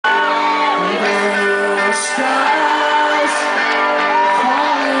skies,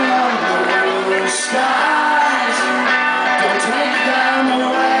 falling on the blue skies. Don't take them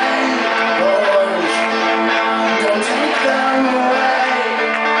away, boys. Don't take them away.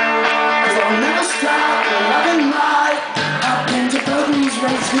 'Cause I'll never stop loving life. I've been to curtains,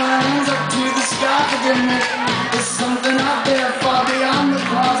 raised my hands up to the sky. Forgive me. There's something out there far beyond the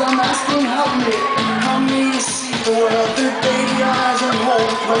clouds. I'm asking, help me to see the world through baby eyes and hold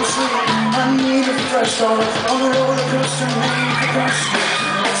it closely. I need a fresh start on the roller coaster, need the coaster.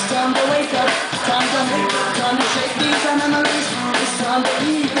 It's time to wake up, time to make up, time to shake these memories. It's time to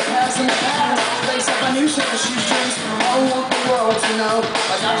leave the past in the past, lace up a new set of shoestrings. I want the world to know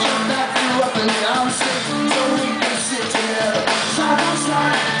I got your back through up and down street, so we can sit together side by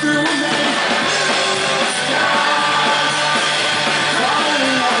side through a day.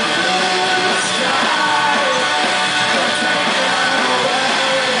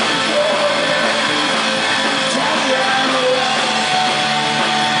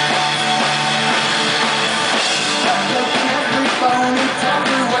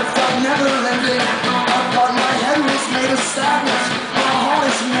 Sadness, my heart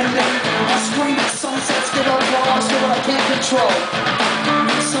is mending. I scream at sunsets, give up walls to what I can't control.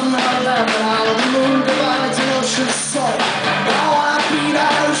 Somehow laugh at how the moon divides an ocean's soul. I wanna be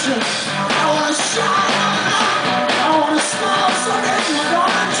that ocean, I wanna shine, I wanna smile so that my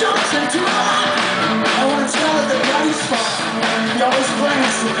daughter jumps into life. I wanna tell her that Daddy's fine, he always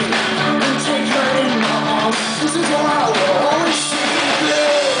brings to me, and take her in my arms. This is where I will always see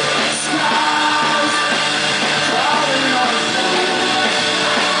blue skies.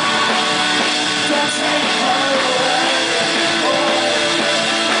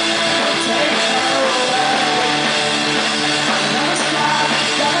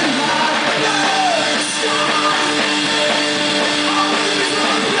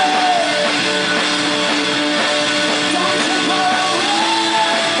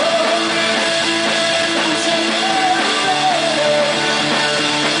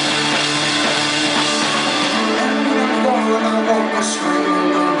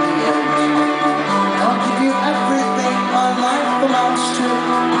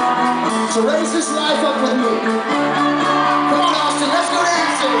 So raise this life up with me.